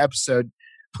love the episode,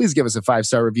 please give us a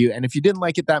 5-star review. And if you didn't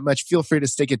like it that much, feel free to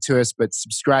stick it to us, but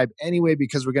subscribe anyway,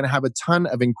 because we're going to have a ton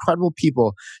of incredible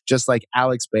people just like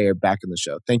Alex Bayer back in the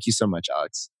show. Thank you so much,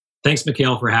 Alex. Thanks,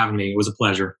 Mikhail, for having me. It was a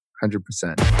pleasure.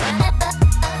 100%.